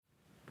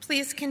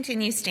Please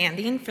continue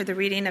standing for the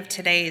reading of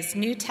today's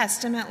New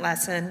Testament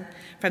lesson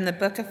from the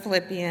book of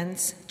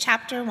Philippians,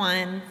 chapter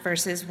 1,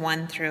 verses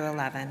 1 through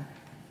 11.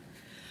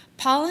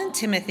 Paul and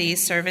Timothy,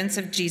 servants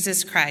of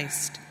Jesus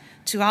Christ,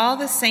 to all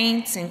the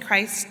saints in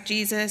Christ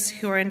Jesus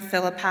who are in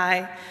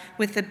Philippi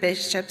with the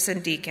bishops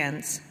and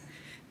deacons,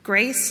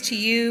 grace to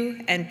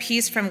you and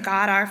peace from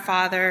God our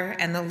Father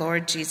and the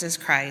Lord Jesus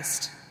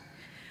Christ.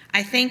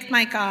 I thank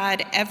my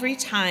God every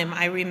time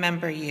I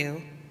remember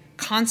you,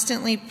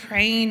 constantly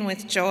praying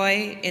with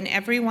joy in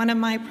every one of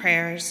my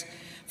prayers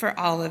for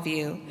all of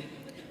you,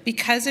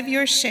 because of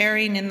your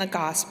sharing in the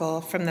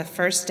gospel from the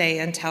first day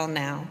until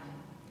now.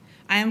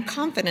 I am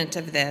confident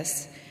of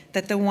this,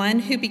 that the one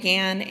who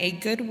began a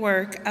good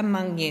work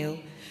among you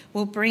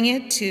will bring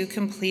it to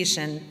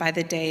completion by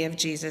the day of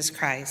Jesus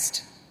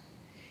Christ.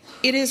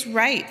 It is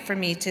right for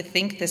me to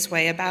think this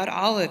way about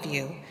all of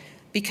you,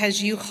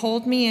 because you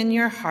hold me in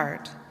your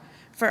heart,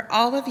 for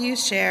all of you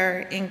share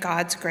in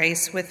God's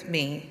grace with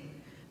me,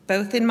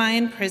 both in my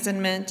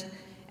imprisonment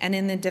and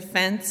in the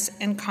defense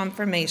and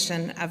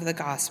confirmation of the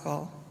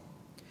gospel.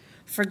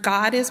 For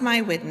God is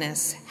my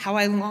witness, how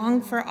I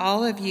long for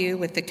all of you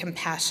with the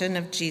compassion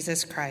of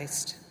Jesus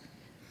Christ.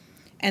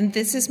 And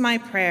this is my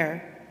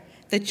prayer,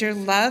 that your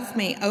love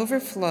may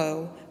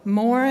overflow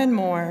more and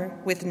more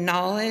with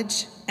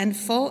knowledge and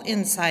full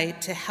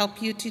insight to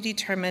help you to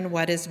determine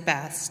what is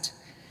best,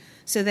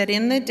 so that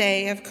in the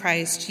day of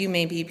Christ you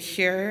may be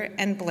pure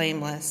and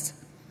blameless,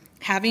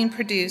 having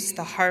produced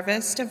the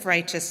harvest of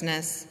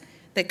righteousness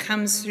that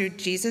comes through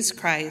Jesus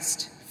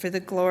Christ for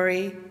the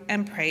glory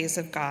and praise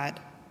of God.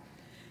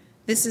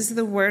 This is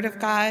the word of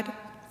God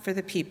for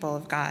the people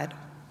of God.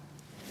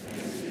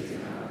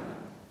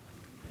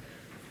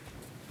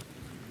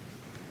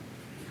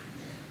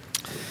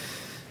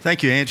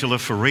 Thank you, Angela,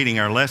 for reading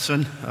our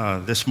lesson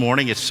this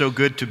morning. It's so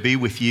good to be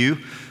with you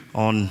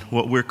on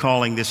what we're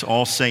calling this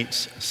All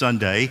Saints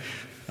Sunday.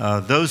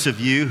 Those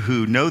of you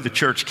who know the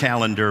church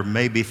calendar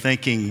may be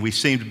thinking we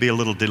seem to be a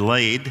little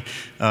delayed.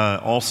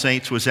 All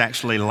Saints was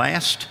actually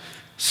last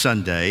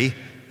Sunday,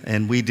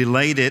 and we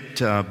delayed it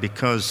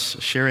because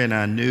Sherry and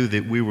I knew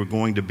that we were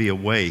going to be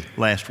away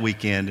last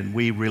weekend, and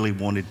we really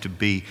wanted to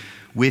be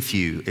with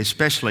you,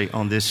 especially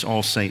on this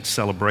All Saints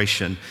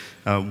celebration.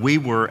 We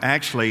were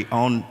actually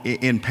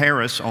in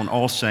Paris on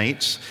All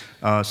Saints,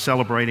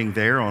 celebrating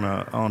there on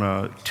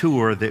a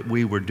tour that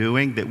we were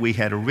doing that we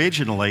had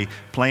originally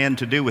planned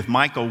to do with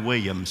Michael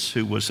Williams,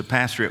 who was the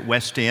pastor at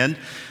West End.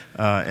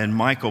 And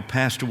Michael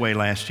passed away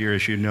last year,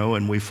 as you know,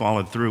 and we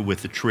followed through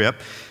with the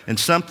trip. And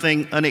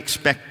something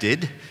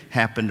unexpected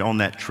happened on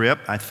that trip.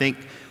 I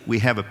think we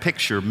have a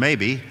picture,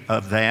 maybe,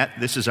 of that.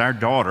 This is our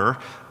daughter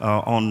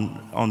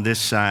on this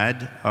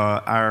side.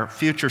 Our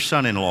future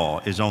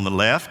son-in-law is on the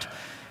left.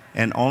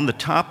 And on the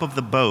top of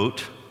the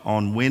boat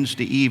on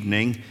Wednesday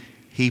evening,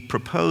 he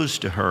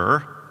proposed to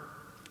her,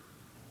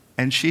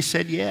 and she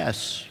said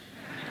yes.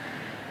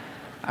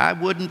 I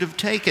wouldn't have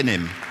taken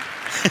him.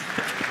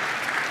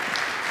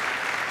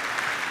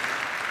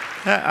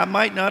 I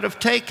might not have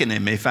taken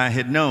him if I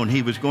had known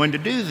he was going to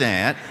do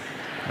that.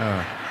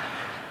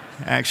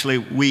 Actually,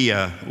 we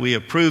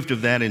approved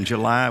of that in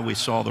July. We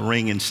saw the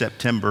ring in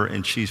September,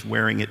 and she's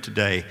wearing it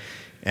today.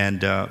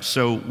 And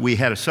so we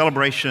had a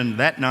celebration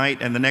that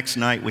night, and the next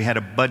night we had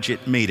a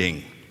budget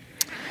meeting.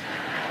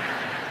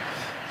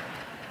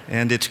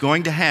 And it's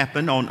going to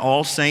happen on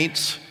All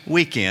Saints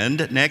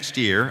weekend next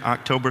year,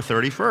 October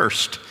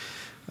 31st.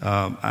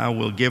 I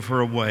will give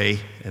her away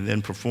and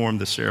then perform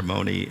the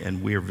ceremony,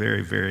 and we are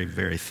very, very,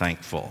 very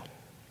thankful.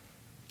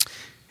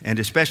 And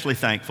especially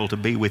thankful to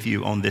be with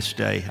you on this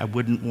day. I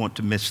wouldn't want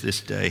to miss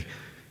this day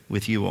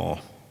with you all.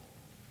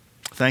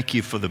 Thank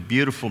you for the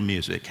beautiful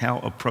music. How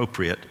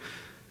appropriate.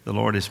 The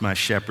Lord is my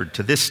shepherd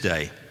to this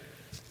day.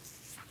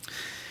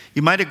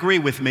 You might agree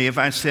with me if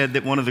I said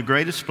that one of the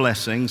greatest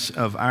blessings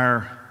of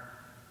our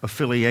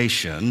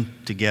affiliation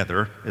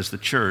together as the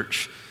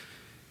church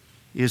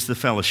is the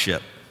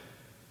fellowship.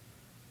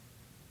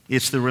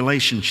 It's the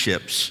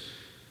relationships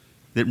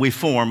that we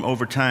form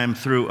over time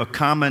through a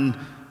common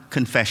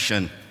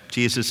confession,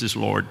 Jesus is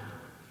Lord,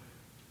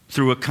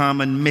 through a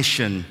common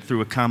mission,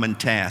 through a common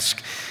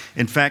task.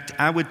 In fact,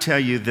 I would tell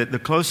you that the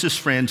closest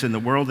friends in the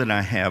world that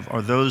I have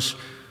are those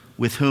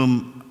with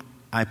whom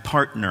I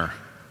partner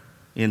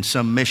in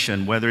some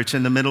mission, whether it's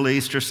in the Middle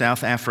East or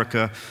South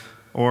Africa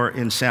or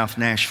in South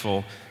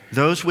Nashville,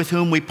 those with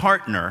whom we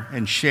partner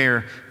and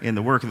share in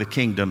the work of the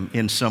kingdom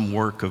in some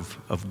work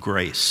of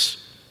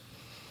grace.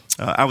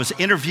 I was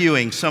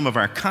interviewing some of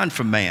our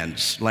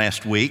confirmands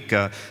last week.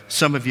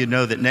 Some of you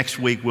know that next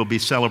week we'll be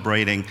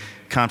celebrating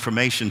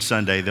Confirmation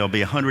Sunday. There'll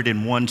be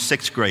 101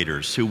 sixth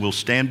graders who will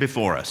stand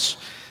before us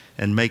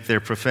and make their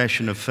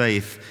profession of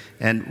faith.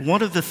 And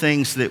one of the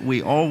things that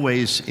we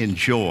always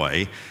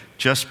enjoy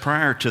just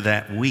prior to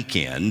that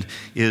weekend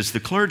is the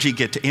clergy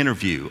get to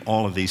interview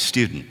all of these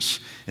students.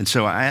 And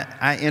so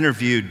I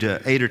interviewed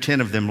 8 or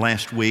 10 of them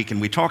last week, and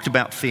we talked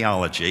about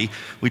theology.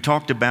 We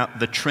talked about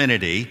the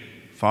Trinity,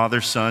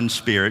 Father, Son,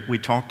 Spirit. We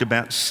talked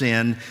about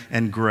sin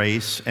and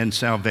grace and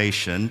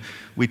salvation.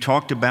 We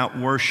talked about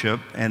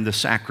worship and the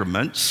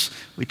sacraments.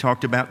 We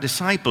talked about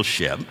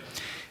discipleship.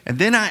 And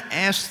then I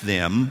asked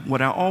them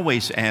what I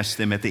always ask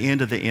them at the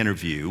end of the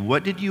interview: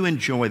 what did you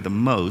enjoy the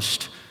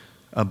most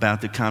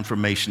about the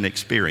confirmation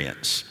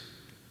experience?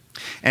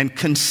 And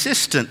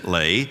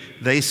consistently,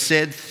 they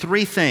said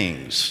three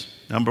things.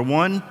 Number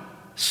one,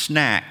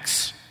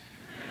 snacks.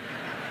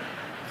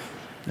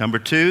 Number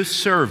two,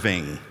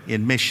 serving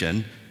in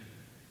mission.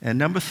 And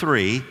number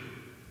three,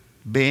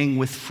 being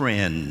with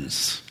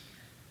friends.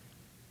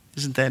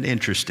 Isn't that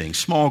interesting?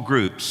 Small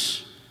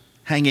groups,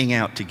 hanging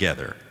out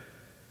together.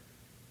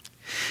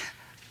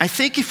 I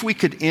think if we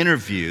could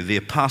interview the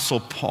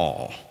Apostle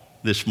Paul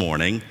this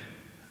morning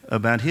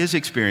about his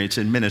experience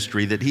in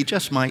ministry, that he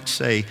just might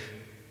say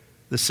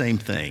the same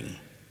thing.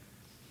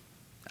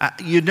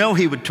 You know,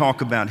 he would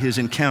talk about his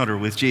encounter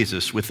with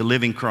Jesus, with the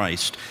living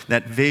Christ,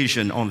 that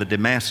vision on the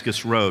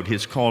Damascus Road,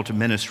 his call to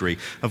ministry.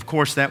 Of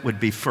course, that would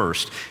be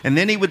first. And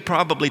then he would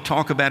probably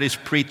talk about his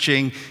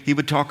preaching. He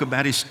would talk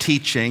about his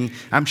teaching.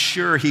 I'm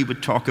sure he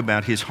would talk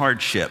about his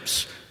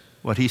hardships,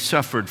 what he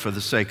suffered for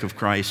the sake of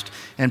Christ,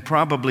 and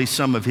probably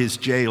some of his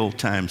jail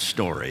time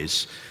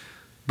stories.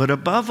 But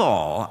above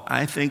all,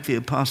 I think the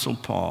Apostle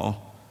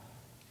Paul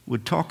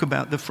would talk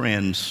about the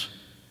friends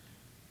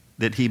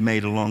that he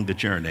made along the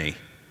journey.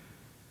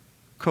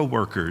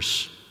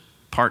 Co-workers,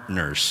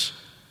 partners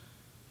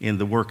in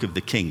the work of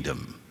the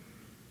kingdom.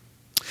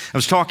 I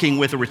was talking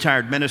with a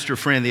retired minister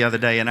friend the other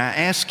day, and I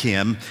asked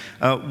him,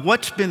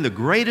 what's been the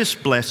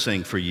greatest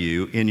blessing for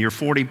you in your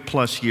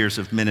 40-plus years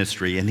of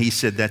ministry? And he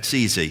said, that's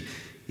easy.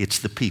 It's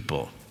the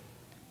people.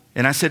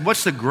 And I said,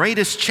 what's the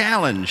greatest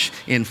challenge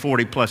in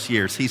 40-plus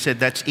years? He said,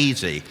 that's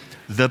easy.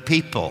 The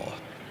people.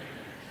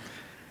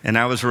 And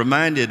I was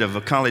reminded of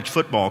a college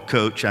football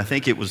coach. I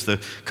think it was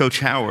the Coach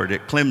Howard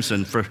at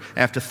Clemson.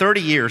 After 30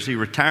 years, he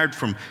retired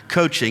from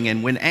coaching.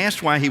 And when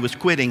asked why he was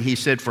quitting, he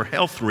said, for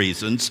health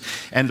reasons.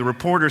 And the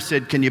reporter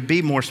said, can you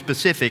be more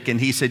specific? And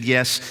he said,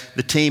 yes,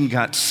 the team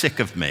got sick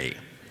of me.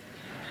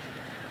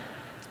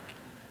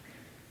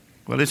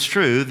 Well, it's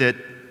true that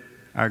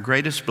our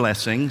greatest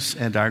blessings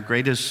and our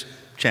greatest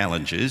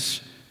challenges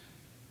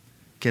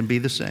can be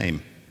the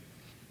same.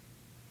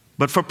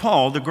 But for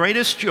Paul, the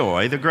greatest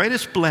joy, the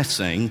greatest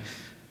blessing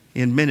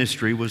in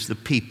ministry was the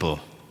people.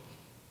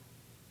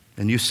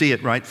 And you see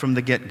it right from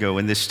the get-go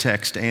in this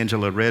text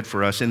Angela read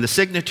for us. In the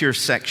signature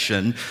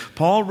section,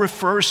 Paul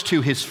refers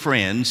to his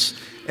friends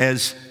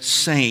as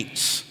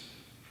saints.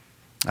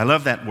 I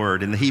love that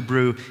word. In the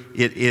Hebrew,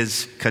 it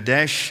is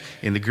kadesh.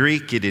 In the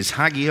Greek, it is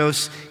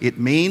hagios. It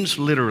means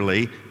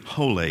literally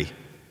holy.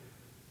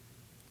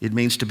 It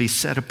means to be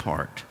set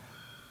apart.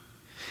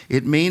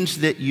 It means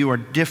that you are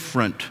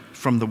different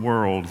from the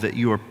world, that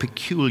you are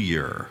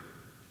peculiar.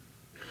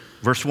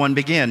 Verse 1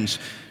 begins,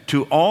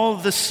 to all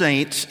the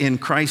saints in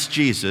Christ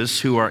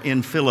Jesus who are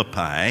in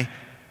Philippi,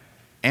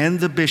 and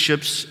the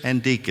bishops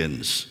and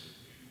deacons.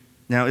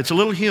 Now, it's a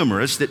little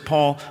humorous that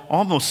Paul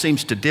almost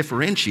seems to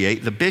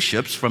differentiate the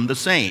bishops from the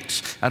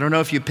saints. I don't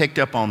know if you picked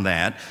up on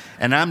that,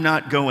 and I'm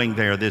not going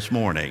there this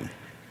morning.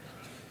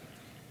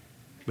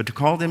 But to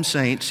call them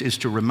saints is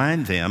to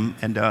remind them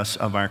and us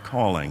of our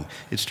calling.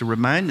 It's to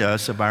remind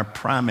us of our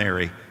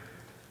primary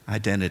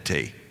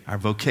identity, our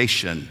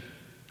vocation,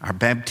 our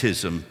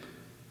baptism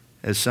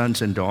as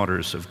sons and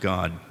daughters of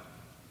God.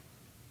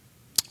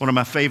 One of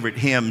my favorite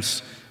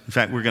hymns, in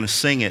fact, we're going to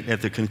sing it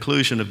at the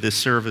conclusion of this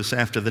service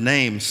after the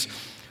names,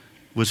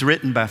 was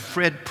written by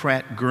Fred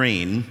Pratt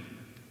Green,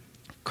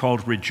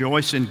 called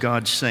Rejoice in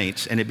God's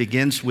Saints, and it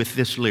begins with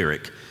this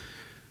lyric: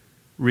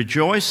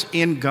 rejoice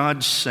in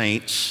God's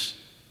saints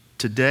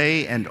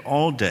today and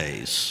all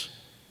days.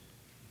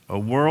 A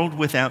world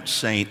without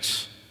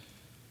saints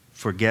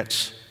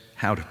forgets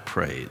how to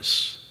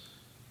praise.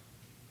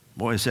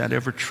 Boy, is that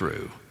ever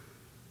true.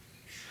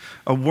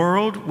 A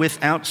world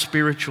without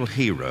spiritual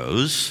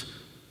heroes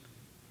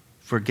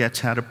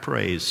forgets how to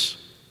praise.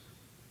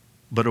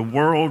 But a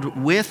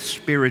world with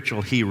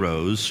spiritual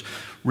heroes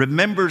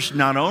remembers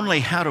not only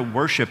how to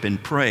worship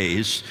and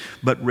praise,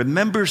 but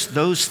remembers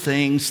those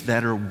things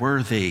that are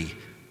worthy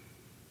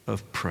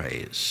of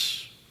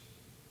praise.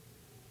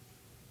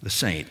 The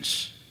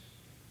saints.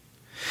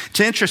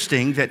 It's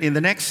interesting that in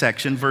the next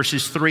section,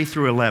 verses 3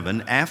 through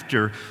 11,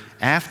 after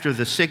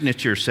the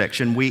signature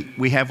section,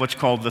 we have what's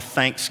called the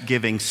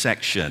Thanksgiving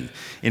section.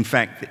 In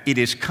fact, it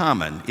is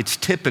common, it's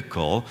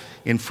typical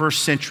in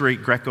first century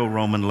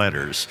Greco-Roman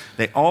letters.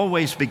 They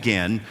always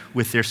begin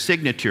with their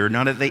signature,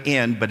 not at the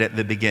end, but at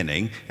the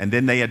beginning, and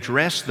then they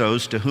address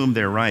those to whom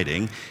they're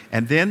writing,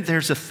 and then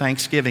there's a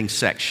Thanksgiving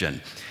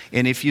section.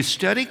 And if you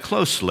study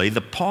closely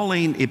the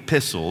Pauline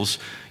epistles,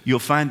 you'll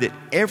find that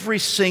every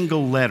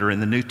single letter in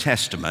the New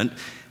Testament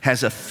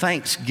has a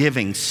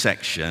thanksgiving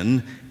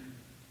section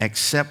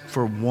except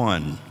for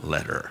one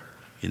letter.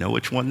 You know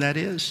which one that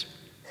is?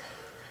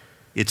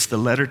 It's the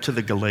letter to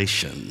the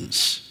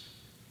Galatians.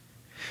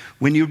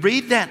 When you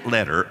read that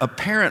letter,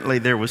 apparently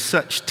there was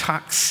such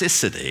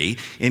toxicity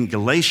in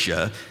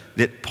Galatia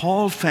that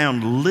Paul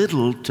found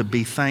little to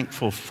be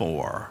thankful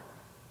for.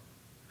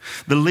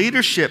 The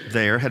leadership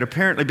there had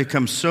apparently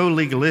become so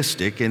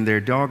legalistic in their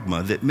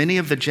dogma that many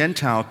of the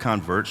Gentile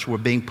converts were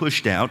being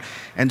pushed out,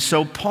 and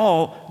so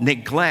Paul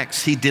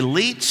neglects, he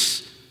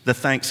deletes the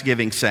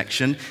Thanksgiving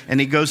section, and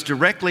he goes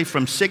directly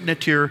from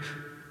signature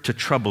to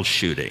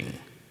troubleshooting.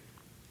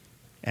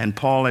 And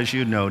Paul, as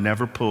you know,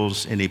 never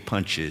pulls any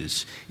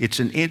punches. It's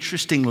an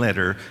interesting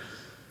letter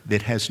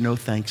that has no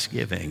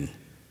thanksgiving.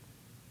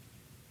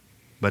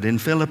 But in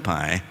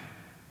Philippi,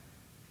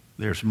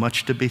 there's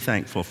much to be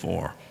thankful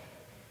for.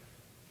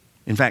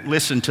 In fact,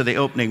 listen to the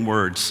opening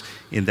words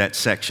in that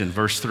section,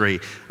 verse 3.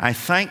 I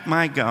thank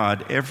my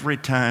God every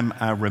time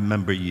I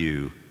remember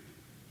you,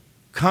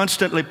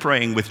 constantly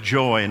praying with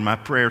joy in my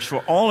prayers for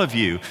all of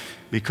you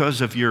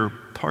because of your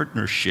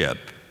partnership.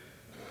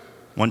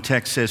 One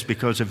text says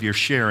because of your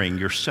sharing,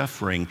 your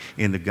suffering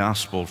in the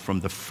gospel from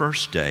the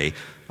first day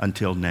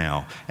until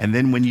now. And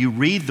then when you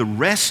read the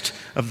rest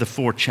of the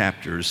 4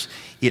 chapters,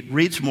 it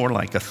reads more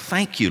like a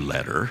thank you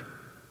letter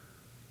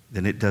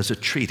than it does a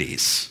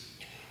treatise.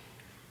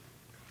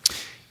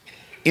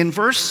 In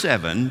verse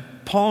 7,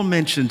 Paul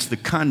mentions the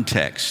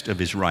context of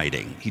his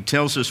writing. He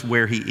tells us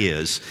where he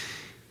is.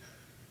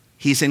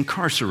 He's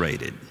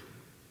incarcerated.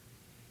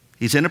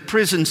 He's in a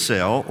prison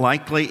cell,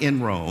 likely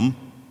in Rome.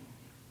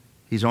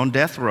 He's on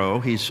death row.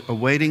 He's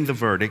awaiting the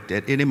verdict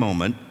at any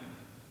moment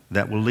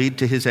that will lead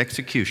to his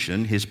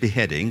execution, his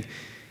beheading.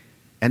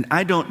 And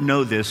I don't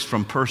know this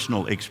from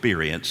personal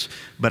experience,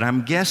 but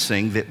I'm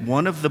guessing that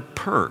one of the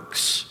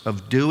perks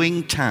of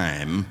doing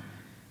time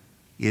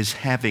is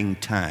having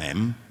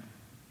time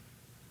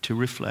to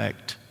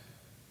reflect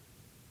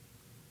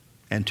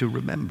and to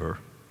remember.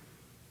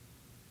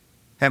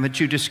 Haven't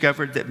you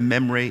discovered that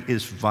memory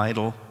is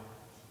vital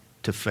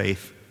to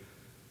faith?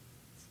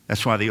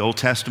 That's why the Old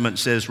Testament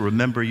says,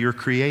 remember your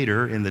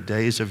Creator in the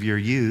days of your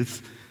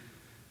youth.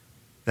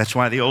 That's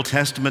why the Old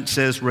Testament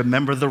says,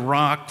 remember the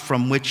rock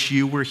from which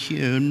you were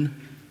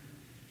hewn.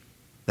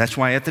 That's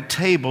why at the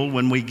table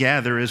when we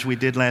gather, as we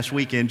did last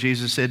weekend,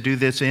 Jesus said, do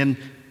this in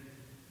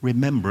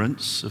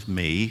remembrance of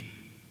me.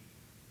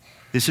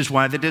 This is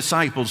why the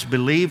disciples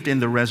believed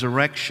in the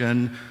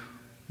resurrection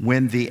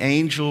when the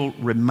angel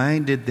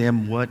reminded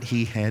them what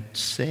he had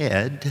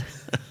said.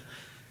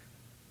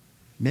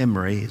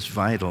 Memory is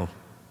vital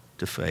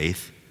to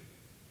faith.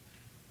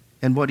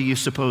 And what do you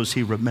suppose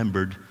he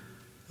remembered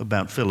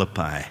about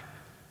Philippi?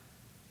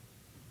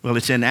 Well,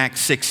 it's in Acts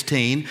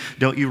 16.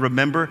 Don't you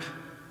remember?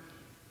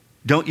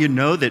 Don't you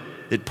know that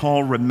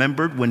Paul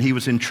remembered when he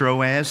was in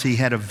Troas, he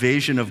had a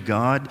vision of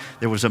God.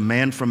 There was a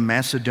man from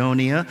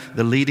Macedonia.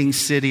 The leading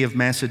city of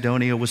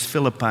Macedonia was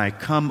Philippi.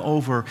 Come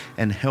over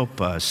and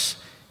help us.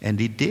 And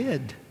he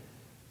did.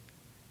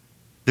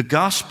 The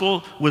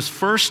gospel was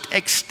first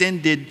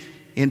extended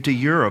into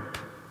Europe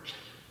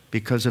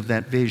because of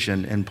that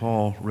vision, and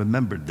Paul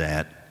remembered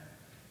that.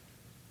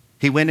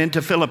 He went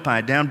into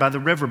Philippi, down by the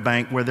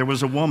riverbank, where there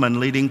was a woman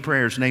leading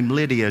prayers named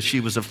Lydia. She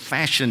was a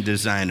fashion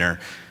designer.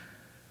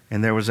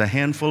 And there was a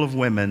handful of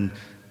women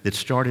that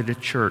started a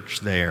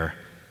church there.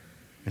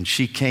 And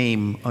she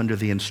came under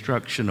the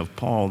instruction of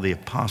Paul, the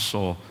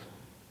apostle,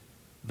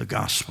 the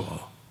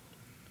gospel.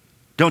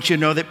 Don't you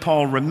know that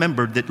Paul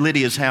remembered that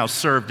Lydia's house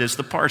served as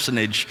the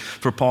parsonage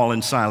for Paul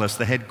and Silas,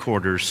 the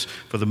headquarters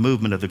for the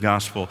movement of the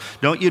gospel?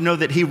 Don't you know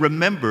that he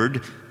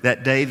remembered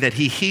that day that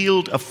he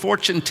healed a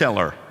fortune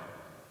teller,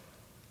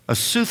 a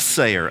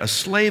soothsayer, a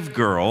slave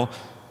girl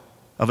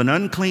of an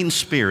unclean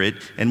spirit,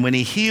 and when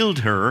he healed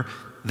her,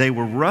 they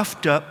were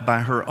roughed up by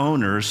her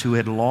owners who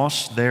had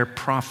lost their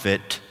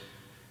profit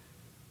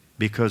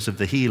because of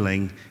the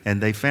healing,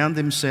 and they found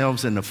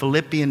themselves in a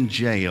Philippian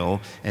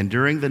jail, and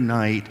during the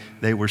night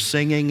they were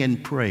singing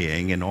and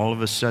praying, and all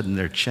of a sudden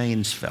their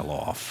chains fell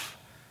off.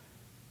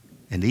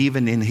 And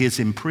even in his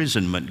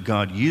imprisonment,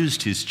 God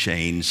used his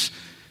chains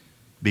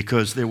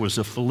because there was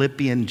a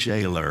Philippian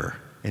jailer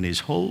and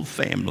his whole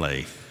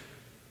family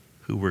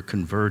who were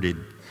converted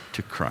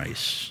to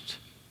Christ.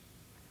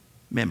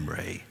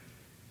 Memory.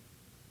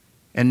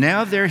 And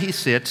now there he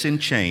sits in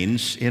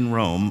chains in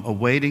Rome,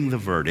 awaiting the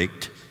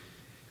verdict,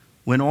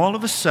 when all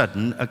of a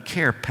sudden a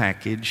care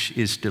package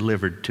is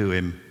delivered to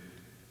him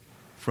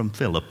from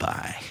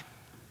Philippi.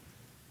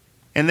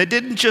 And they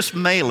didn't just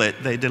mail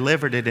it, they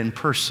delivered it in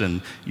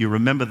person. You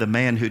remember the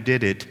man who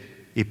did it,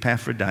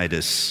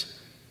 Epaphroditus.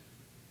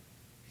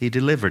 He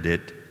delivered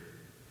it,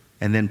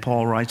 and then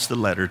Paul writes the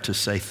letter to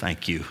say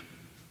thank you.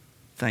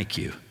 Thank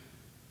you.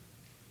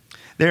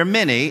 There are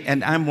many,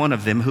 and I'm one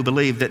of them, who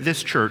believe that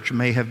this church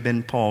may have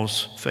been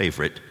Paul's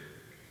favorite.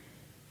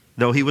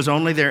 Though he was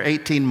only there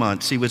 18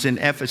 months, he was in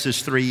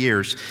Ephesus 3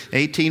 years,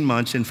 18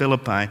 months in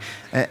Philippi.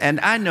 And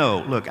I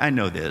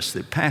know this,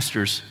 that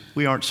pastors,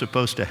 we aren't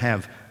supposed to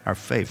have our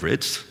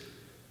favorites,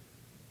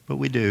 but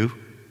we do.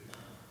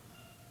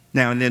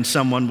 Now and then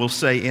someone will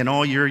say, in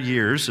all your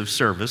years of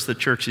service, the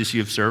churches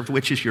you've served,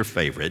 which is your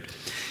favorite?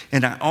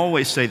 And I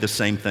always say the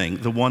same thing,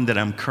 the one that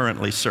I'm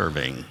currently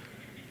serving.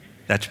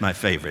 That's my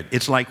favorite.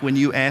 It's like when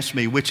you ask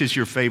me, which is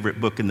your favorite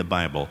book in the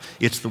Bible?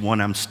 It's the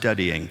one I'm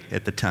studying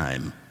at the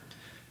time.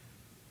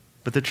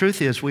 But the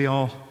truth is, we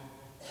all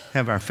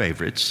have our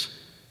favorites.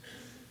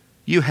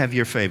 You have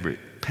your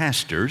favorite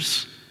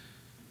pastors,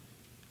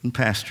 and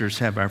pastors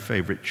have our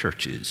favorite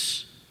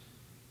churches.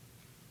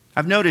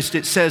 I've noticed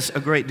it says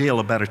a great deal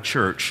about a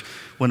church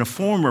when a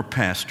former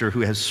pastor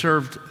who has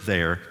served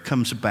there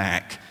comes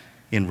back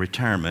in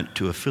retirement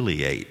to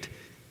affiliate.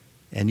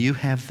 And you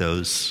have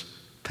those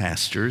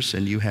pastors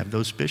and you have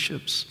those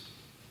bishops.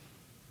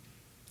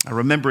 I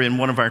remember in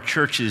one of our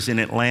churches in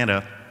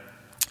Atlanta,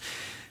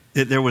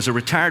 there was a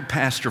retired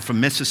pastor from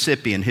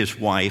Mississippi and his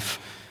wife,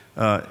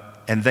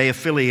 and they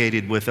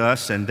affiliated with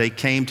us, and they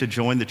came to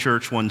join the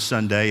church one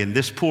Sunday. And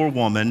this poor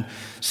woman,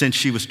 since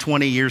she was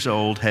 20 years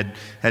old,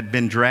 had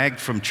been dragged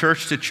from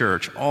church to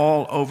church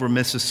all over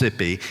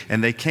Mississippi,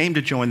 and they came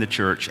to join the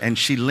church. And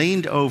she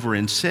leaned over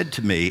and said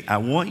to me, "I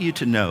want you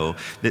to know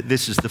that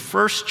this is the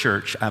first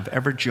church I've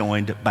ever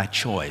joined by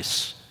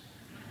choice."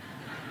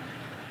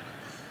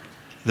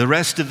 The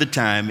rest of the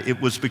time, it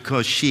was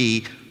because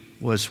she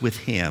was with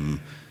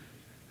him.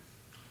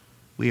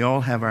 We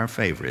all have our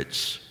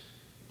favorites.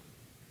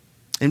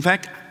 In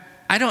fact,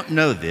 I don't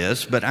know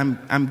this, but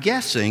I'm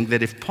guessing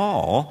that if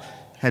Paul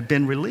had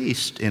been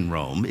released in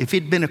Rome, if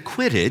he'd been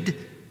acquitted,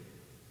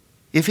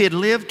 if he had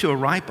lived to a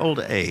ripe old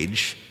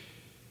age,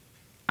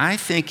 I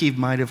think he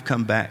might have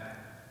come back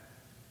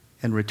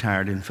and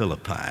retired in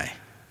Philippi,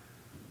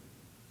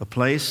 a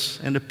place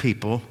and a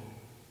people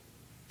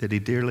that he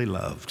dearly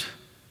loved.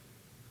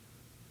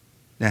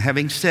 Now,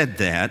 having said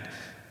that,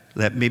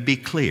 let me be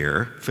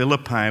clear,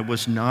 Philippi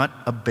was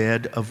not a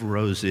bed of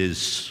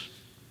roses.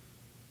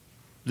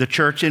 The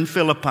church in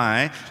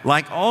Philippi,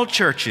 like all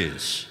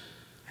churches,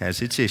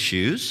 has its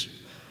issues.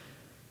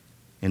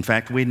 In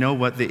fact, we know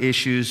what the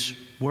issues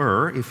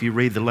were. If you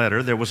read the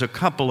letter, there was a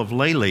couple of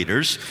lay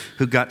leaders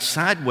who got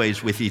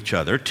sideways with each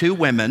other, two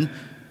women.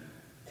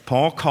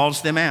 Paul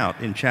calls them out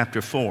in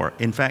chapter 4.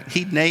 In fact,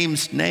 he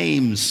names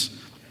names,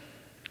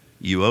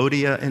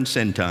 Euodia and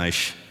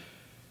Syntyche.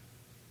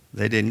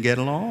 They didn't get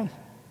along.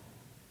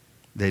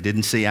 They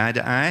didn't see eye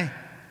to eye.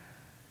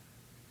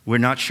 We're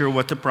not sure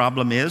what the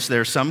problem is. There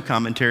are some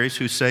commentaries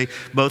who say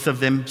both of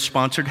them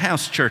sponsored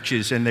house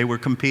churches and they were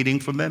competing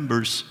for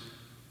members.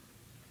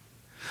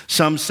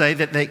 Some say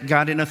that they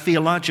got in a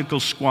theological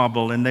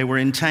squabble and they were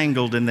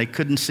entangled and they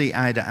couldn't see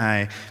eye to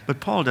eye.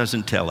 But Paul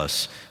doesn't tell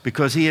us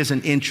because he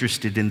isn't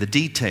interested in the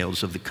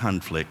details of the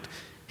conflict.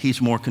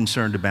 He's more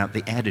concerned about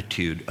the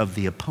attitude of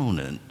the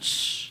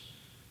opponents.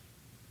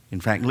 In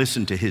fact,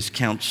 listen to his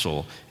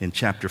counsel in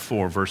chapter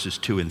 4, verses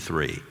 2 and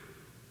 3.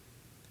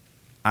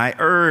 I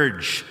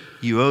urge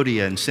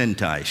Euodia and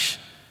Syntyche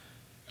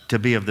to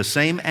be of the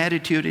same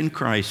attitude in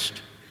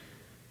Christ.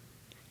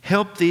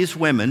 Help these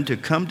women to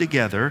come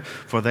together,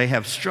 for they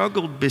have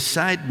struggled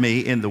beside me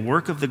in the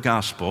work of the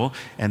gospel,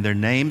 and their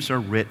names are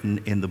written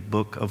in the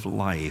book of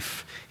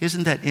life.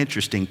 Isn't that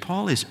interesting?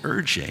 Paul is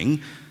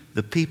urging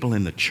the people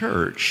in the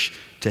church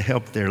to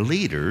help their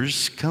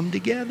leaders come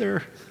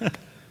together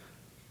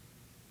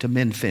to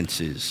mend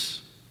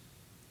fences.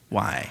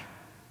 Why?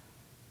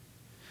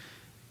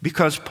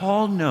 Because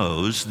Paul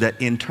knows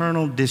that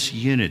internal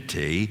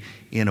disunity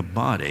in a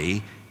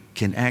body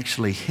can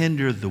actually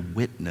hinder the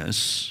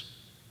witness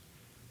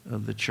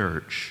of the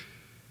church.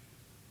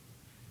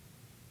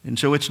 And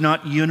so it's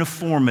not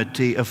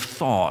uniformity of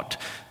thought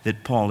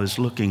that Paul is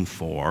looking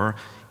for.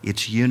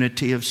 It's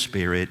unity of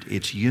spirit,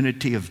 it's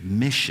unity of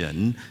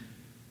mission,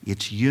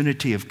 it's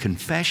unity of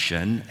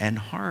confession and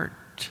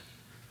heart.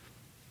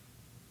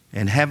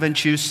 And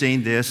haven't you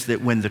seen this,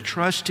 that when the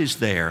trust is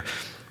there,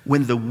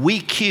 when the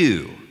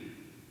WQ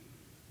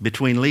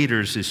between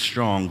leaders is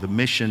strong, the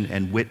mission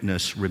and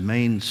witness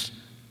remains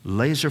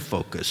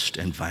laser-focused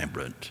and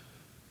vibrant.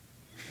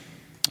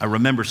 I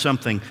remember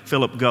something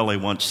Philip Gulley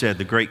once said,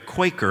 the great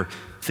Quaker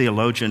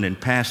theologian and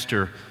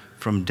pastor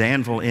from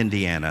Danville,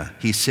 Indiana.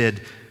 He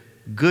said,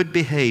 good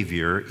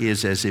behavior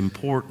is as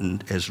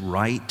important as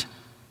right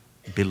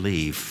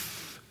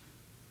belief.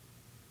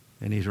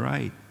 And he's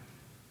right.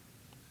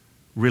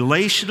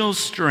 Relational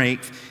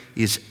strength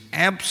is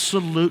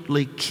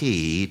absolutely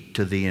key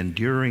to the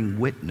enduring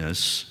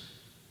witness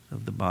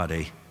of the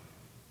body.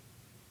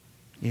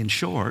 In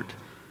short,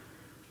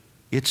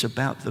 it's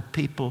about the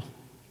people.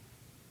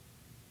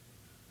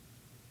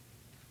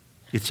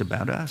 It's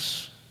about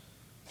us.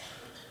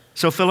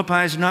 So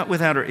Philippi is not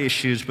without her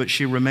issues, but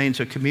she remains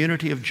a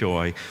community of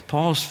joy,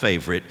 Paul's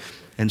favorite,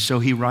 and so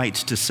he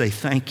writes to say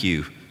thank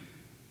you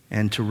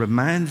and to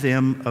remind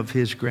them of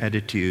his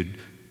gratitude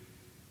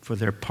for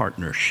their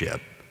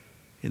partnership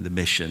in the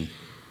mission.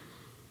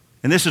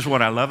 And this is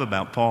what I love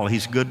about Paul.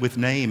 He's good with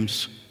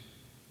names,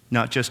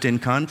 not just in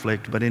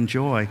conflict, but in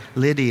joy.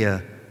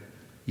 Lydia,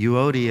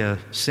 Euodia,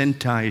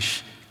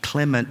 Syntyche,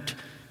 Clement,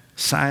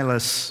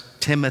 Silas,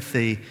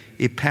 Timothy,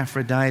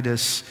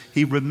 Epaphroditus.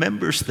 He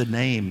remembers the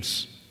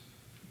names.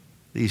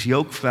 These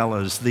yoke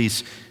fellows,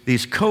 these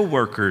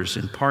co-workers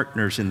and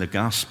partners in the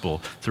gospel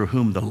through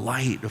whom the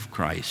light of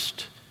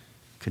Christ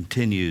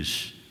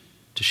continues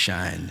to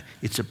shine.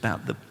 It's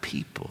about the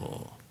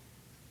people.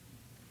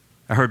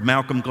 I heard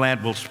Malcolm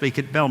Gladwell speak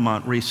at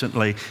Belmont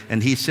recently,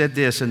 and he said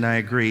this, and I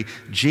agree: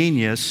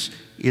 genius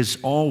is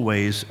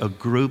always a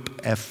group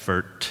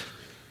effort.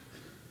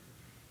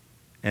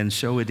 And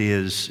so it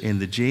is in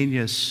the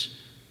genius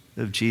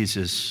of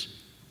Jesus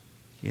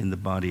in the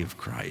body of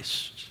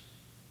Christ.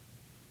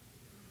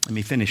 Let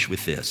me finish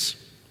with this.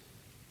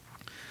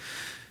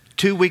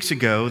 2 weeks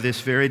ago,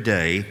 this very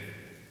day,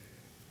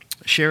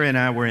 Sherry and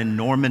I were in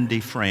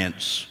Normandy,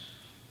 France.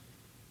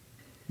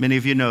 Many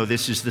of you know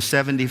this is the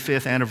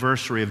 75th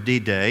anniversary of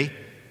D-Day.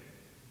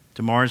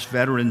 Tomorrow's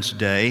Veterans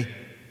Day.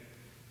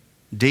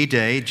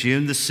 D-Day,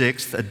 June the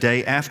 6th, a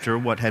day after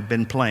what had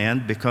been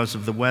planned because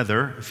of the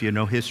weather, if you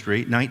know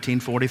history,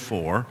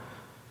 1944.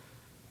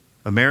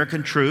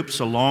 American troops,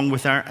 along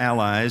with our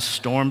allies,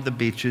 stormed the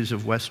beaches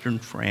of western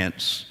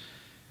France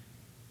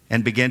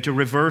and began to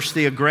reverse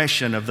the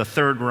aggression of the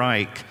Third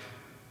Reich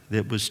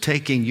that was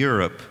taking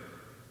Europe.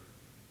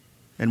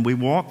 And we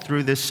walked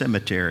through this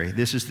cemetery.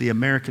 This is the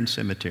American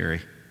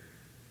cemetery.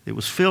 It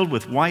was filled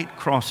with white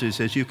crosses,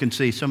 as you can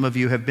see. Some of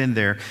you have been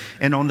there.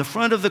 And on the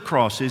front of the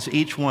crosses,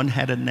 each one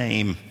had a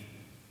name,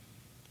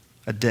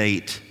 a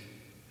date,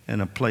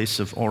 and a place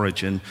of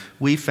origin.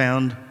 We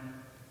found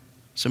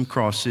some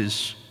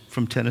crosses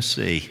from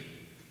Tennessee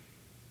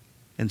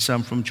and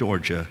some from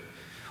Georgia.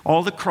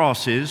 All the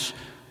crosses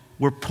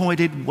were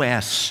pointed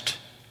west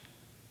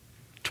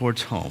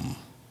towards home.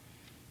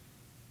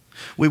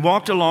 We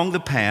walked along the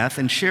path,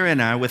 and Sherry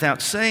and I,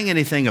 without saying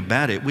anything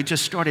about it, we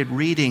just started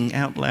reading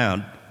out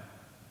loud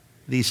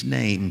these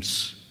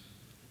names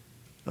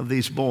of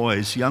these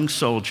boys, young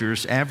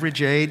soldiers,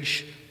 average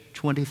age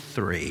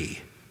 23,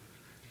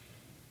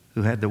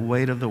 who had the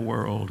weight of the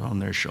world on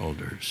their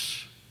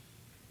shoulders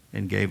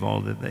and gave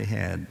all that they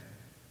had.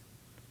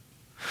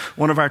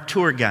 One of our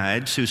tour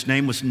guides, whose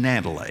name was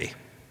Natalie,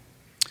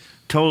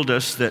 told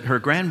us that her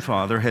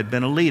grandfather had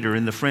been a leader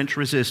in the French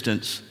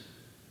resistance.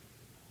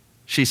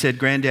 She said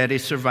Granddaddy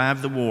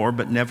survived the war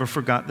but never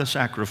forgot the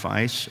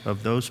sacrifice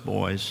of those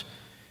boys.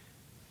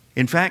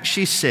 In fact,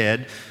 she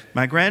said,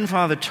 my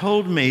grandfather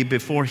told me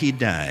before he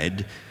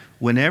died,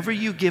 whenever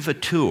you give a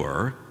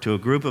tour to a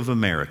group of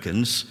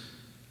Americans,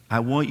 I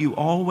want you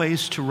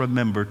always to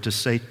remember to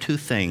say two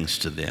things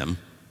to them.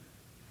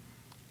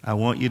 I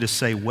want you to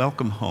say,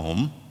 welcome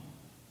home,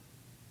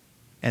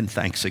 and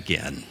thanks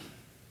again.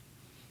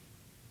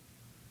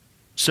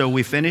 So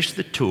we finished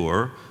the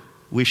tour.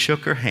 We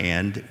shook her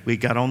hand, we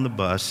got on the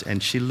bus,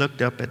 and she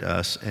looked up at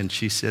us and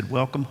she said,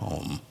 welcome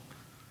home,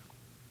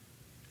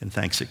 and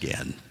thanks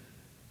again.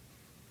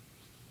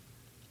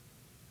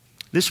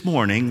 This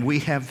morning, we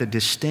have the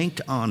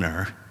distinct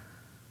honor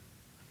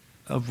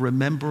of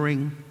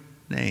remembering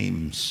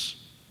names.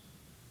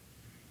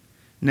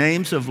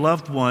 Names of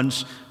loved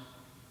ones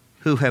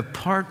who have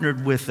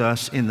partnered with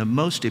us in the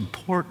most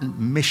important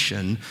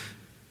mission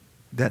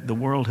that the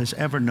world has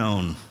ever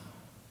known,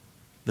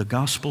 the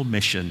gospel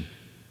mission.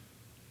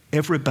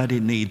 Everybody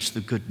needs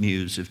the good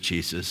news of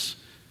Jesus.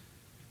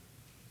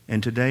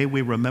 And today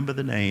we remember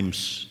the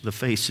names, the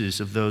faces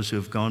of those who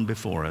have gone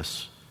before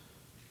us.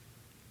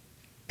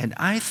 And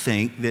I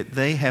think that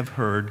they have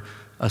heard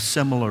a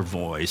similar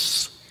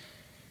voice.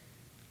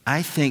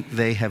 I think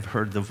they have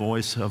heard the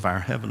voice of our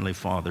Heavenly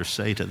Father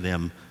say to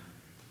them,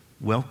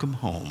 welcome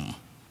home.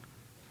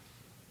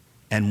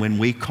 And when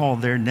we call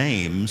their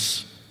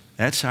names,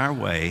 that's our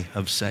way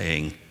of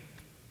saying,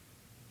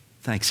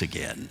 thanks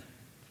again.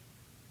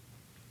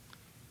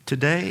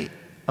 Today,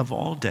 of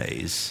all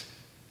days,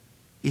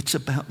 it's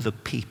about the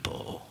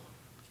people.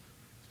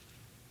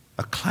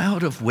 A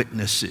cloud of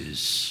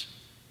witnesses.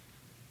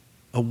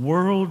 A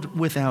world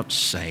without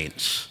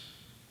saints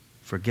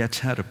forgets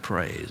how to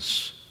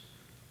praise,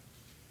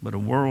 but a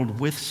world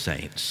with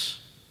saints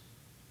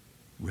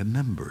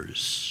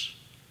remembers.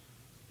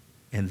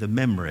 And the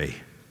memory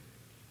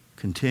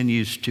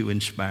continues to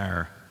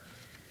inspire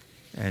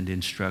and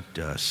instruct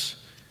us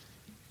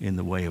in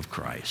the way of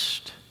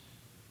Christ.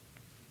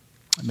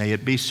 May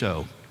it be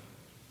so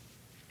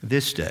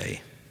this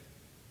day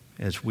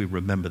as we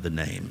remember the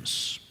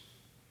names.